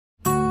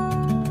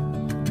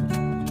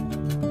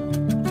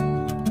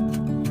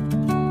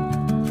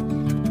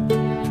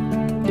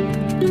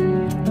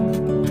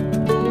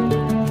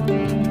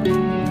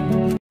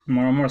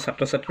মৰমৰ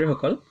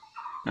ছাত্ৰ-ছাত্ৰীসকল,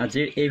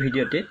 আজিৰ এই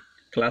ভিডিঅ'টিত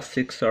ক্লাছ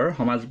 6ৰ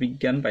সমাজ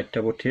বিজ্ঞান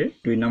পাঠ্যপুথিৰ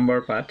 2 নম্বৰ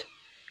পাঠ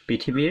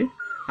পৃথিৱীৰ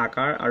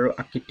আকাৰ আৰু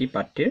আকৃতি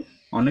পাঠটিৰ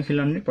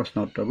অনুশীলনীৰ প্ৰশ্ন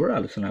উত্তৰবোৰ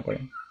আলোচনা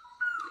কৰিম।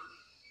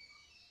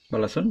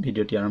 বলাচোন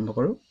ভিডিঅ'টি আৰম্ভ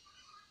কৰোঁ।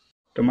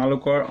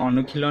 তোমালোকৰ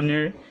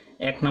অনুশীলনীৰ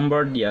 1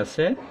 নম্বৰ দিয়া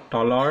আছে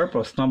তলৰ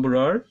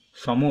প্ৰশ্নবোৰৰ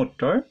চমু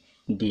উত্তৰ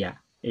দিয়া।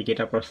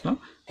 এইকেইটা প্ৰশ্ন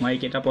মই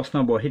এইকেইটা প্ৰশ্ন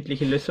বহীত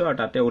লিখি লৈছোঁ আৰু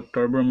তাতে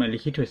উত্তৰবোৰ মই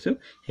লিখি থৈছোঁ,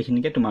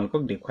 সেইখিনিকে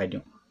তোমালোকক দেখুৱাই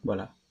দিওঁ।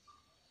 বলা।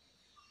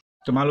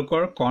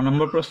 তোমালোকৰ ক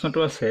নম্বৰ প্ৰশ্নটো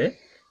আছে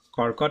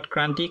কৰ্কট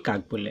ক্ৰান্তি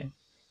কাক বোলে?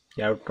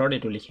 ইয়াৰ উত্তৰ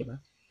এইটো লিখিবা।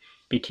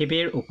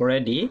 পৃথিৱীৰ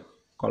ওপৰেদি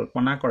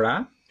কল্পনা কৰা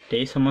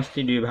 23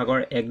 সমষ্টি 2 ভাগৰ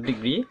 1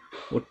 ডিগ্ৰী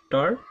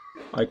উত্তৰ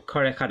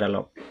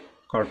অক্ষৰেখাডালক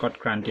কৰ্কট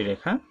ক্ৰান্তি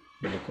ৰেখা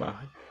বুলি কোৱা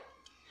হয়।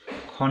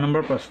 খ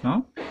নম্বৰ প্ৰশ্ন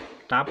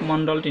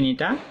তাপমণ্ডল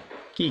তিনিটা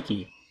কি কি?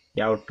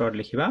 ইয়াৰ উত্তৰত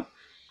লিখিবা।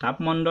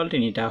 তাপমণ্ডল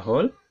তিনিটা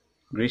হ'ল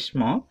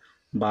গ্ৰীষ্ম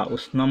বা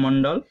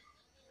উষ্ণমণ্ডল,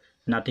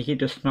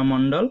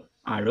 নাতিশীতোষ্ণমণ্ডল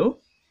আৰু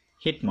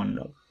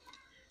শীতমণ্ডল।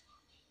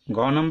 গ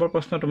নম্বৰ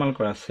প্ৰশ্ন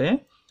তোমালোকৰ আছে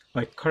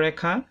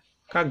অক্ষৰেখা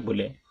কাক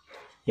বোলে?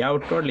 ইয়াৰ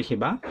উত্তৰ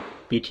লিখিবা।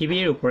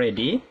 পৃথিৱীৰ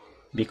ওপৰেদি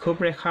বিষুৱ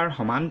ৰেখাৰ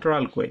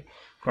সমান্তৰালকৈ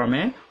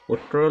ক্ৰমে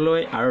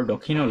উত্তৰলৈ আৰু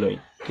দক্ষিণলৈ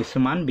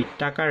কিছুমান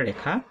বৃত্তাকাৰ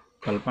ৰেখা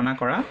কল্পনা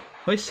কৰা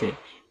হৈছে,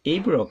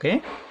 এইবোৰকে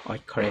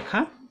অক্ষৰেখা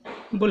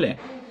বোলে।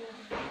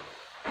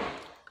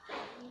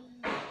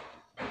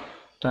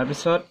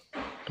 তাৰপিছত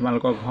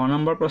তোমালোকৰ ঘ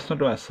নম্বৰ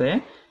প্ৰশ্নটো আছে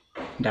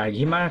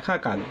দ্ৰাঘিমা ৰেখা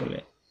কাক বোলে?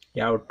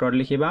 ইয়াৰ উত্তৰ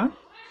লিখিবা।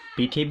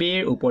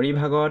 পৃথিৱীৰ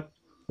উপৰিভাগত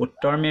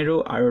উত্তৰ মেৰু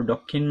আৰু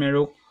দক্ষিণ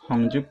মেৰুক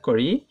সংযোগ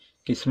কৰি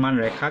কিছুমান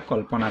ৰেখা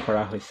কল্পনা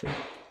কৰা হৈছে,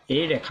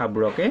 এই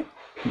ৰেখাবোৰকে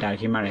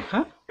দ্ৰাঘিমা ৰেখা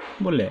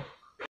বোলে।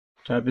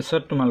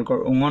 তাৰপিছত তোমালোকৰ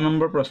ঙ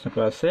নম্বৰ প্ৰশ্নটো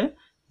আছে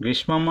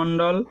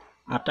গ্ৰীষ্মমণ্ডল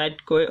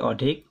আটাইতকৈ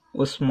অধিক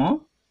উষ্ম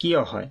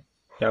কিয় হয়?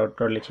 ইয়াৰ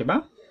উত্তৰ লিখিবা।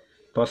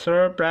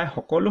 বছৰৰ প্ৰায়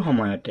সকলো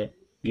সময়তে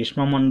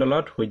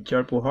গ্ৰীষ্মমণ্ডলত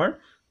সূৰ্যৰ পোহৰ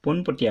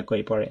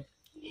পোনপটীয়াকৈ পৰে,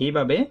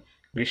 সেইবাবে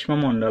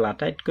গ্ৰীষ্মমণ্ডল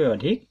আটাইতকৈ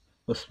অধিক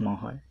উষ্ম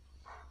হয়।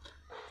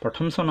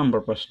 প্ৰথম 6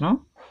 নম্বৰ প্ৰশ্ন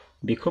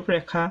বিষুৱ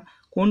ৰেখা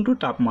কোনটো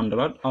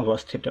তাপমণ্ডলত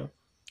অৱস্থিত?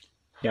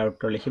 ইয়াৰ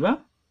উত্তৰ লিখিবা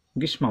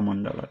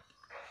গ্ৰীষ্মমণ্ডলত।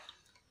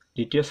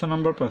 দ্বিতীয় 6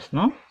 নম্বৰ প্ৰশ্ন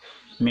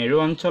মেৰু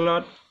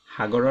অঞ্চলত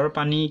সাগৰৰ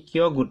পানী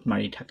কিয় গোট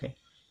মাৰি থাকে?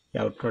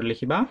 ইয়াৰ উত্তৰ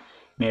লিখিবা।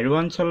 মেৰু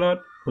অঞ্চলত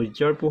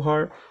সূৰ্যৰ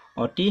পোহৰ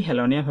অতি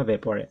হেলনীয়াভাৱে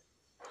পৰে।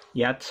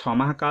 ইয়াত 6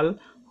 মাহ কাল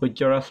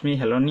সূৰ্যৰশ্মি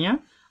হেলনীয়া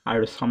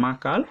আৰু 6 মাহ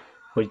কাল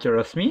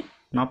সূৰ্যৰশ্মি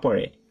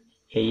নপৰে,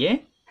 সেয়ে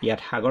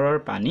ইয়াত সাগৰৰ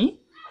পানী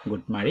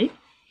গোট মাৰি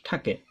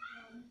থাকে।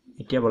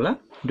 এতিয়া বলা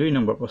 2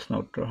 নম্বৰ প্ৰশ্ন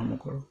উত্তৰসমূহ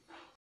কৰোঁ।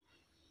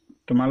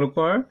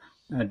 তোমালোকৰ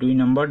 2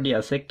 নম্বৰ দিয়া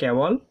আছে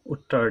কেৱল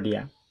উত্তৰ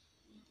দিয়া।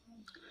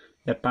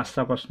 ইয়াত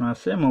 5টা প্ৰশ্ন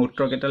আছে, মই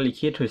উত্তৰকেইটা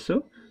লিখিয়ে থৈছোঁ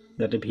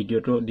যাতে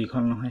ভিডিঅ'টো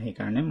দীঘল নহয়,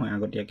 সেইকাৰণে মই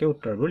আগতীয়াকৈ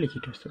উত্তৰবোৰ লিখি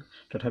থৈছোঁ,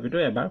 তথাপিতো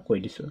এবাৰ কৈ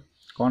দিছোঁ।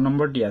 ক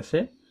নম্বৰ দিয়া আছে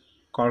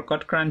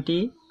কৰ্কট ক্ৰান্তি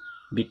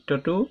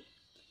বৃত্তটো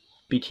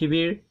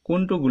পৃথিৱীৰ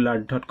কোনটো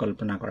গোলাৰ্ধত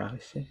কল্পনা কৰা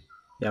হৈছে?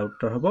 ইয়াৰ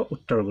উত্তৰ হ'ব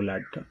উত্তৰ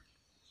গোলাৰ্ধ।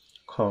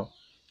 খ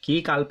কি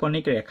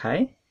কাল্পনিক ৰেখাই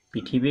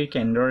পৃথিৱীৰ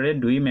কেন্দ্ৰৰে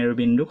 2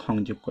 মেৰুবিন্দুক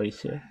সংযোগ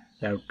কৰিছে?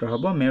 ইয়াৰ উত্তৰ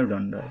হ'ব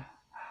মেৰুদণ্ডই।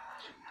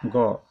 গ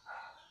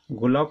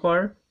গোলকৰ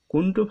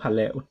কোনটো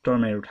ফালে উত্তৰ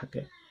মেৰু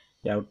থাকে?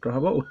 ইয়াৰ উত্তৰ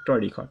হ'ব উত্তৰ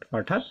দিশত,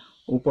 অৰ্থাৎ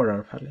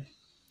ওপৰৰ ফালে।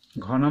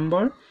 ঘ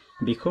নম্বৰ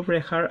বিষুৱ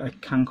ৰেখাৰ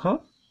অক্ষাংশ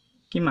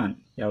কিমান?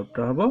 ইয়াৰ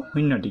উত্তৰ হ'ব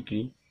 0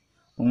 ডিগ্ৰী।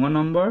 ঙ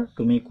নম্বৰ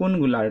তুমি কোন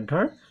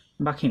গোলাৰ্ধৰ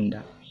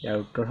বাসিন্দা? ইয়াৰ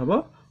উত্তৰ হ'ব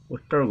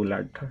উত্তৰ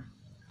গোলাৰ্ধৰ।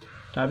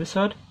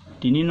 তাৰপিছত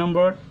 3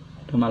 নম্বৰত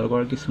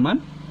তোমালোকৰ কিছুমান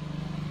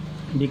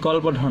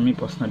বিকল্পধৰ্মী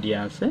প্ৰশ্ন দিয়া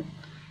আছে,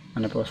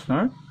 মানে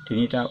প্ৰশ্নৰ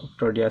 3টা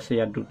উত্তৰ দিয়া আছে,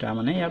 ইয়াত 2টা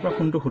মানে ইয়াৰ পৰা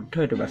কোনটো শুদ্ধ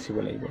এইটো বাচিব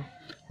লাগিব।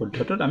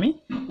 শুদ্ধটোত আমি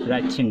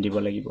ৰাইট চিন দিব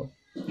লাগিব।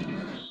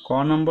 ক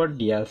নম্বৰত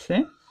দিয়া আছে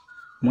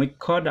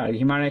মুখ্য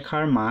দ্ৰাঘিমা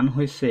ৰেখাৰ মান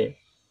হৈছে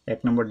 1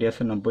 নম্বৰ দিয়া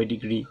আছে 90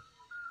 ডিগ্ৰী,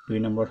 2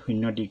 নম্বৰ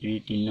 0 ডিগ্ৰী,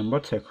 3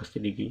 নম্বৰত 66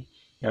 ডিগ্ৰী।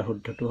 ইয়াৰ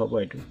শুদ্ধটো হ'ব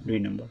এইটো 2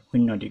 নম্বৰ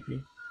 0 ডিগ্ৰী।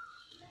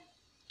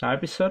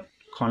 তাৰপিছত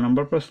খ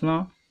নম্বৰ প্ৰশ্ন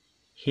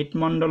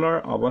শীতমণ্ডলৰ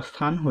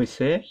অৱস্থান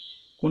হৈছে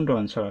কোনটো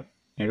অঞ্চলত?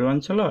 মেৰু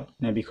অঞ্চলত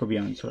নে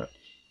বিষুৱীয় অঞ্চলত?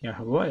 ইয়াৰ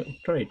হ'ব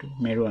উত্তৰ এইটো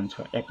মেৰু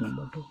অঞ্চল 1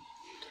 নম্বৰটো।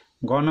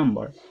 গ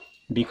নম্বৰ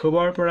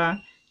বিষুৱৰ পৰা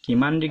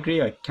কিমান ডিগ্ৰী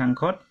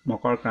অক্ষাংশত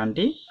মকৰ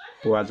ক্ৰান্তি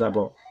পোৱা যাব?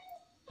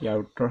 ইয়াৰ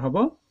উত্তৰ হ'ব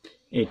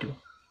এইটো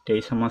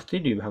 23 সমষ্টি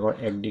 2 ভাগৰ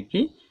 1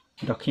 ডিগ্ৰী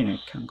দক্ষিণ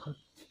অক্ষাংশত,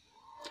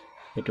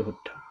 এইটো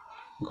শুদ্ধ।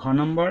 ঘ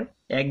নম্বৰ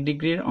 1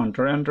 ডিগ্ৰীৰ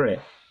অন্তৰে অন্তৰে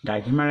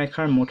দ্ৰাঘিমা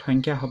ৰেখাৰ মুঠ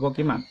সংখ্যা হ'ব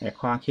কিমান?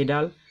 180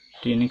 ডাল,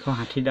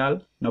 360 ডাল,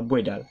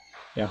 90 ডাল।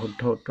 ইয়াৰ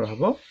শুদ্ধ উত্তৰ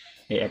হ'ব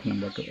এই 1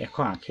 নম্বৰটো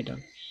 180 ডাল।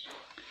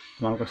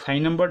 তোমালোকৰ 4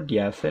 নম্বৰত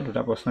দিয়া আছে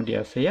 2টা প্ৰশ্ন দিয়া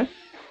আছে ইয়াত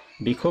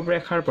বিষুৱ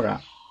ৰেখাৰ পৰা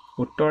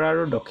উত্তৰ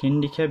আৰু দক্ষিণ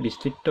দিশে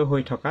বিস্তৃত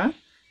হৈ থকা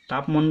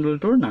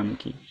তাপমণ্ডলটোৰ নাম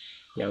কি?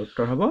 ইয়াৰ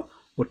উত্তৰ হ'ব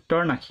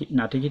উত্তৰ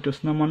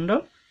নাতিশীতোষ্ণ মণ্ডল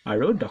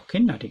আৰু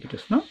দক্ষিণ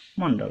নাতিশীতোষ্ণ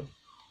মণ্ডল।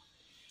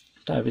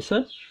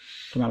 তাৰপিছত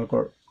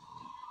তোমালোকৰ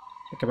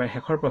একেবাৰে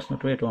শেষৰ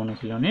প্ৰশ্নটো এইটো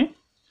অনুশীলনীৰ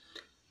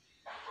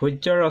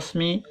সূৰ্যৰ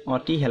ৰশ্মি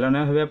অতি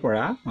হেলনীয়াভাৱে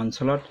পৰা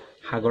অঞ্চলত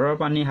সাগৰৰ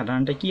পানী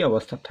সাধাৰণতে কি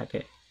অৱস্থাত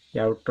থাকে?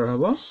 ইয়াৰ উত্তৰ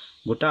হ'ব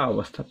গোটা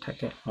অৱস্থাত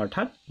থাকে,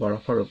 অৰ্থাৎ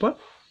বৰফৰ ৰূপত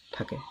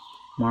থাকে।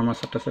 মৰমৰ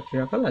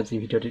ছাত্ৰ-ছাত্ৰীসকল আজি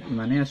ভিডিঅ'টো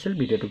ইমানেই আছিল।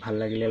 ভিডিঅ'টো ভাল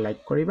লাগিলে লাইক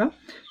কৰিবা,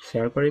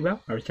 শ্বেয়াৰ কৰিবা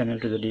আৰু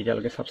চেনেলটো যদি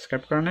এতিয়ালৈকে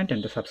ছাবস্ক্ৰাইব কৰা নাই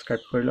তেন্তে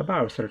ছাবস্ক্ৰাইব কৰি ল'বা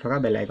আৰু ওচৰত থকা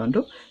বেল আইকনটো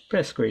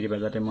প্ৰেছ কৰি দিবা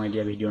যাতে মই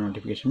দিয়া ভিডিঅ'ৰ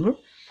ন'টিফিকেশ্যনবোৰ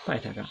পাই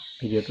থাকা।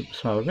 ভিডিঅ'টো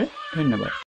চোৱাৰ বাবে ধন্যবাদ।